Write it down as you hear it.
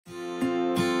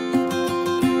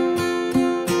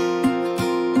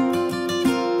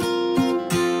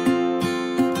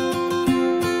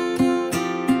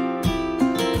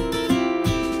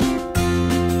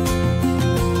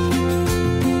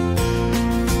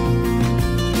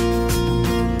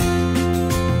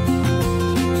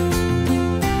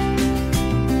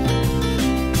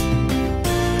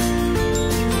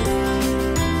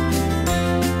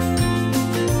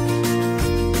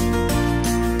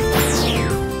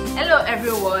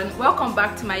everyone, welcome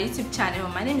back to my YouTube channel.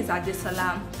 My name is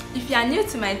Adesola. If you are new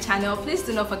to my channel, please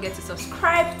do not forget to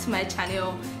subscribe to my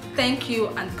channel. Thank you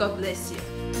and God bless you.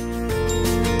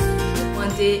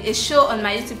 One day, a show on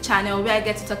my YouTube channel where I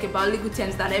get to talk about legal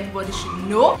terms that everybody should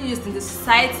know used in the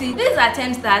society. These are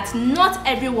terms that not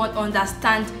everyone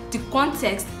understands the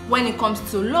context when it comes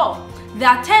to law. There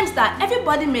are terms that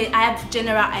everybody may have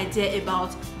general idea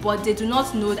about, but they do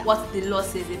not know what the law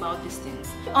says about these things.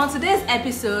 On today's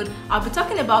episode, I'll be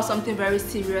talking about something very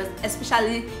serious,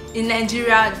 especially in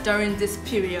Nigeria during this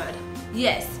period.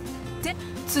 Yes,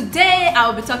 today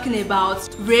I'll be talking about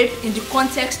rape in the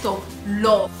context of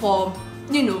law. For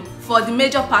the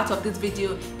major part of this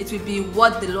video, it will be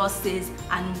what the law says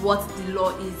and what the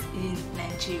law is in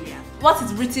Nigeria. What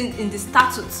is written in the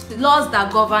statutes, the laws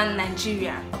that govern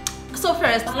Nigeria. So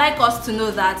first, I'd like us to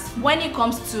know that when it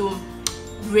comes to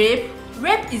rape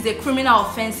is a criminal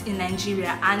offense in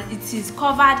Nigeria, and it is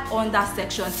covered under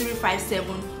section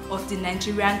 357 of the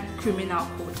Nigerian Criminal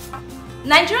Code.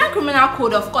 Nigerian Criminal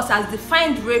Code, of course, has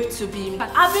defined rape to be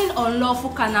having unlawful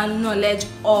carnal knowledge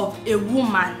of a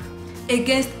woman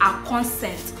against her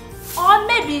consent, or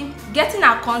maybe getting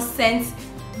her consent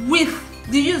with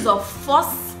the use of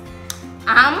force,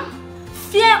 harm,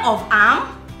 fear of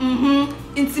harm,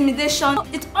 intimidation.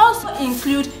 It also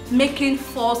includes making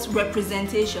false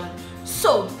representation.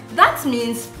 So that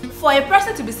means for a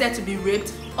person to be said to be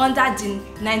raped under the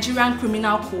Nigerian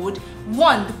Criminal Code,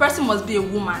 1, the person must be a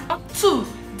woman. 2,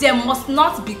 there must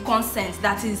not be consent,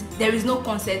 that is, there is no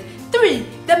consent. 3,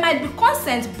 there might be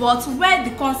consent, but where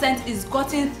the consent is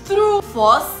gotten through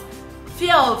force,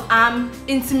 fear of harm,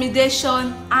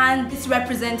 intimidation, and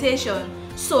misrepresentation.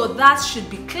 So that should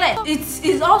be clear. It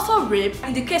is also rape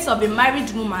in the case of a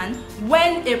married woman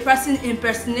when a person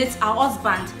impersonates her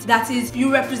husband. That is,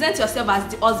 you represent yourself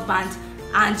as the husband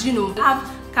and have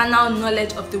carnal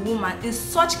knowledge of the woman. In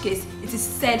such case, it is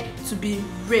said to be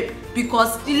rape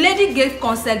because the lady gave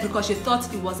consent because she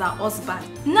thought it was her husband.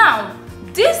 Now,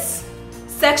 this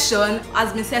section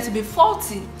has been said to be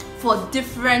faulty for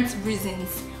different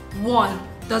reasons. 1,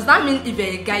 does that mean if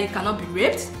you're a guy you cannot be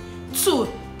raped? 2,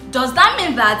 does that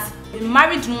mean that a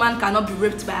married woman cannot be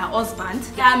raped by her husband?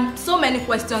 There are so many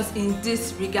questions in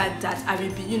this regard that I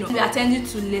will be, attending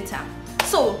to later.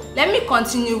 So let me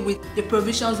continue with the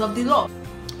provisions of the law.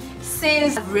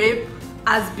 Since rape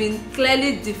has been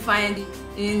clearly defined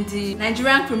in the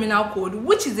Nigerian Criminal Code,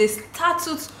 which is a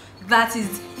statute that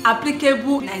is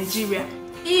applicable in Nigeria,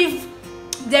 if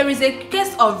there is a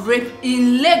case of rape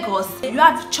in Lagos, you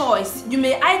have a choice. You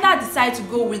may either decide to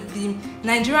go with the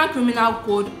Nigerian Criminal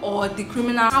Code or the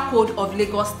Criminal Code of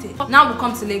Lagos State. Now we'll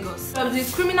come to Lagos. So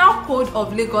the Criminal Code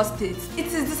of Lagos State, it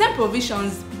is the same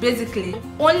provisions basically.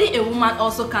 Only a woman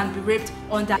also can be raped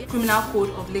under the Criminal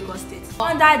Code of Lagos State.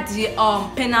 Under the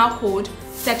Penal Code,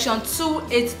 Section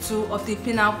 282 of the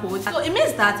Penal Code. So it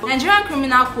means that Nigerian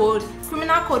Criminal Code,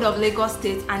 Criminal Code of Lagos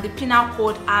State, and the Penal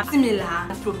Code are similar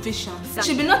provisions. It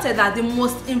should be noted that the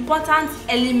most important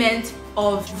element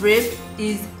of rape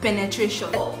is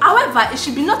penetration. However, it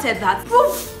should be noted that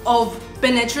proof of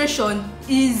penetration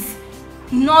is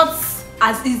not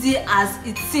as easy as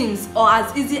it seems or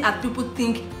as easy as people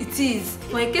think it is.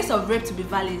 For a case of rape to be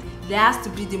valid, there has to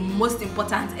be the most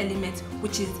important element,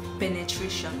 which is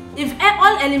penetration. If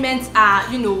all elements are,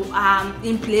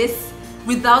 in place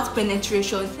without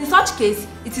penetration, in such case,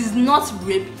 it is not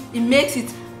rape, it makes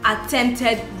it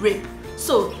attempted rape.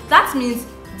 So that means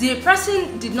the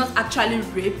person did not actually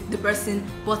rape the person,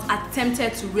 but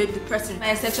attempted to rape the person.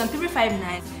 By Section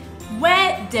 359,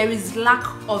 where there is lack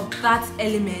of that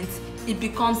element, it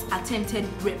becomes attempted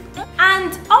rape.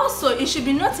 And also, it should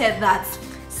be noted that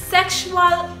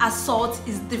sexual assault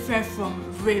is different from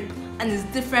rape and is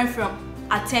different from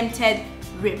attempted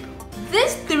rape.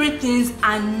 These 3 things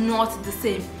are not the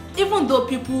same, even though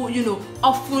people,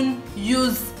 often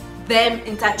use them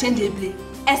interchangeably,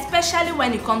 especially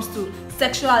when it comes to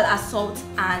sexual assault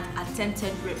and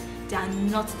attempted rape. They are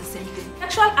not the same thing.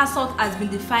 Sexual assault has been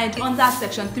defined under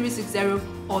Section 360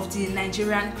 of the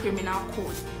Nigerian Criminal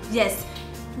Code. Yes,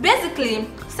 basically,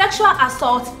 sexual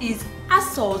assault is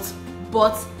assault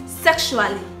but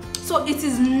sexually. So it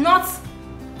is not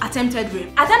attempted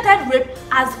rape. Attempted rape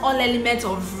has all elements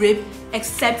of rape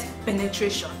except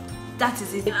penetration. That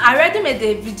is it. I already made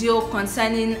a video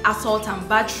concerning assault and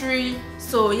battery,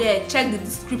 so yeah, check the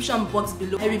description box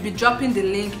below. I will be dropping the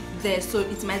link there, so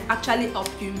it might actually help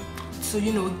you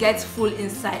to get full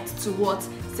insight to what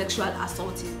sexual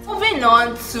assault is. Moving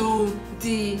on to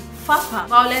the FAPA,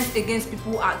 Violence Against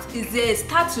People Act, is a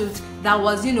statute that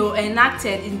was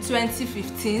enacted in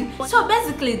 2015. So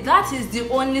basically that is the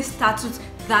only statute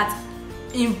that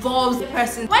involves a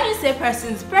person. When you say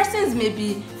persons, persons may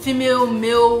be female,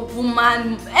 male,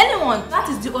 woman, anyone. That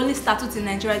is the only statute in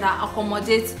Nigeria that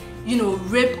accommodates,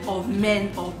 rape of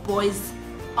men or boys.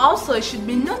 Also, it should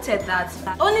be noted that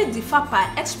only the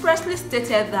FAPA expressly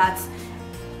stated that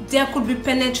there could be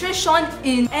penetration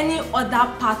in any other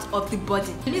part of the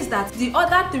body. It means that the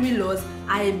other 3 laws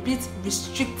are a bit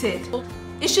restricted.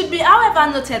 It should be,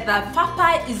 however, noted that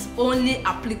FAPA is only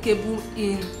applicable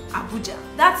in Abuja.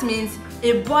 That means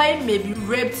a boy may be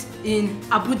raped in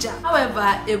Abuja.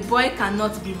 However, a boy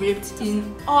cannot be raped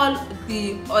in all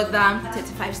the other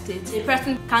 35 states. A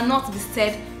person cannot be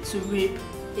said to rape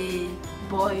a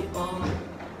boy or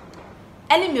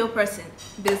any male person,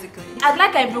 basically. I'd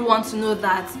like everyone to know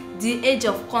that the age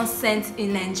of consent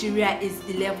in Nigeria is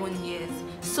 11 years.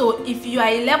 So if you are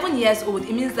 11 years old,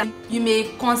 it means that you may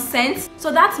consent.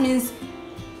 So that means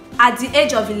at the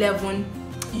age of 11,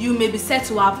 you may be said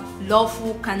to have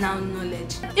lawful carnal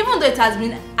knowledge. Even though it has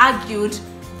been argued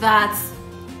that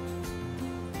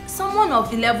someone of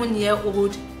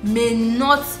 11-year-old may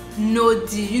not know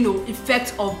the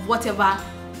effect of whatever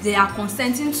they are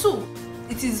consenting to.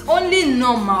 It is only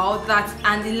normal that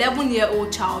an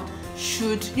 11-year-old child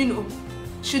should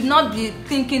not be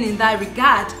thinking in that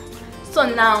regard.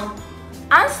 So now,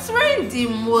 answering the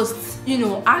most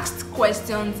asked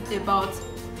questions about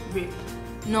rape.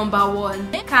 Number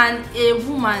 1, can a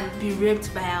woman be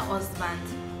raped by her husband?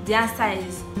 The answer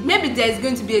is maybe there is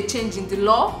going to be a change in the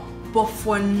law, but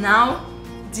for now,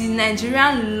 the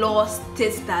Nigerian law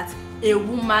states that a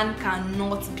woman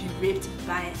cannot be raped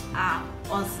by her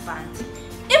husband.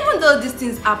 Even though these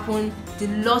things happen, the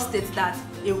law states that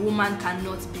a woman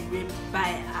cannot be raped by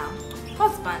her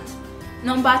husband.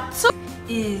 Number 2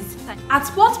 is, at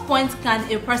what point can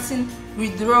a person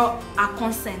withdraw her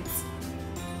consent?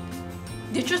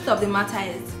 The truth of the matter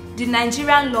is, the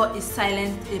Nigerian law is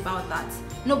silent about that.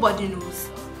 Nobody knows.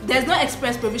 There's no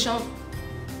express provision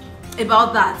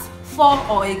about that, for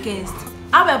or against.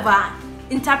 However,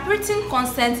 interpreting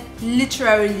consent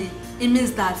literally, it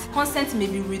means that consent may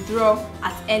be withdrawn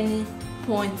at any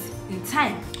point in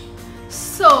time.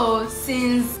 So,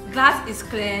 since that is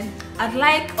clear, I'd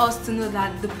like us to know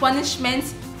that the punishment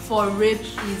for rape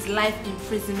is life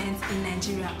imprisonment in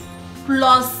Nigeria,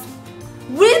 plus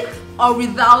with or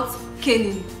without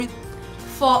caning.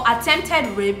 For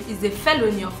attempted rape is a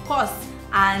felony, of course,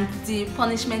 and the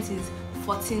punishment is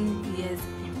 14 years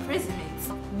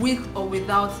imprisonment, with or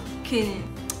without caning.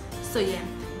 So yeah,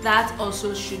 that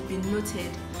also should be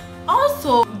noted.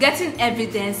 Also, getting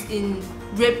evidence in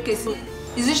rape cases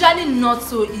is usually not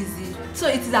so easy. So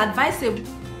it is advisable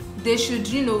they should,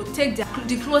 take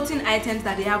the clothing items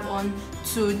that they have on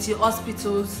to the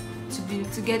hospitals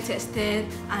to get tested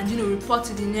and, report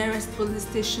to the nearest police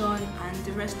station and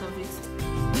the rest of it.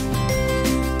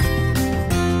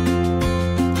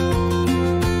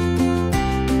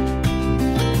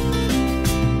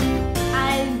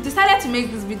 I decided to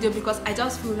make this video because I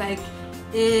just feel like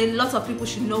a lot of people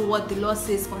should know what the law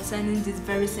says concerning this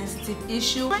very sensitive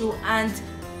issue and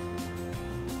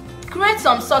create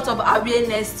some sort of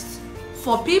awareness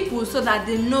for people so that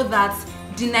they know that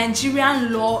the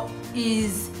Nigerian law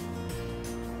is,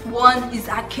 1, is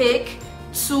archaic,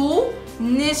 2,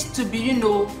 needs to be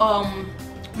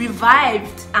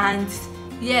revived, and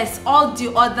yes, all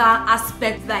the other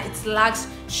aspects that it lacks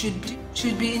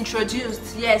should be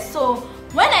introduced. Yes, so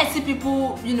when I see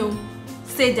people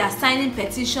say they are signing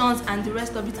petitions and the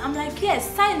rest of it, I'm like, yes,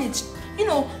 sign it,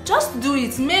 just do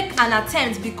it, make an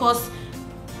attempt, because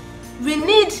we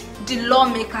need the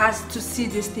lawmakers to see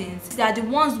these things. They are the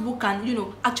ones who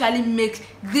can actually make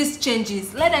these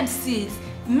changes. Let them see it.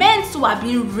 Men too are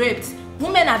being raped,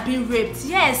 women are being raped.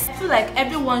 Yes, I feel like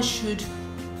everyone should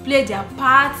play their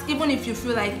part, even if you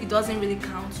feel like it doesn't really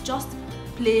count. Just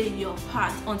play your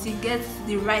part until it gets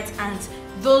the right hands,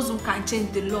 those who can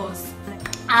change the laws.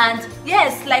 And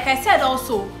yes, like I said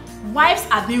also, wives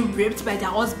are being raped by their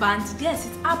husbands. Yes,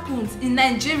 it happens in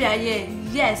Nigeria, yeah,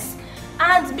 yes.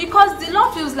 And because the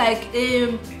law feels like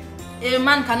a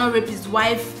man cannot rape his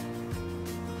wife,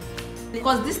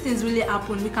 because these things really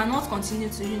happen, we cannot continue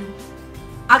to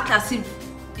act as if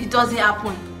it doesn't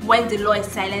happen when the law is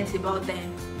silent about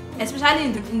them, especially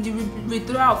in the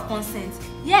withdrawal of consent.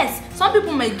 Yes, some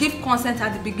people may give consent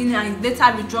at the beginning and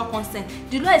later withdraw consent.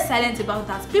 The law is silent about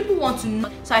that. People want to know,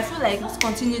 so I feel like let's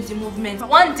continue the movement.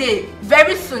 One day,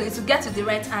 very soon, it will get to the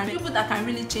right hand. People that can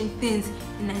really change things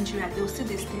in Nigeria, they will see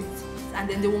these things and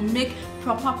then they will make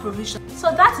proper provision.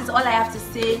 So that is all I have to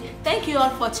say. Thank you all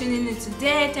for tuning in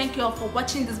today. Thank you all for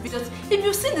watching this video. If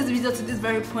you've seen this video to this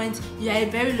very point, you are a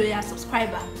very loyal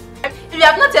subscriber. If you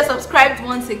have not yet subscribed,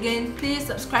 once again, please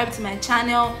subscribe to my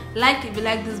channel. Like if you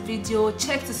like this video.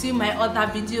 Check to see my other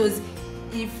videos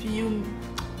if you're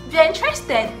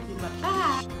interested.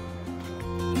 Bye.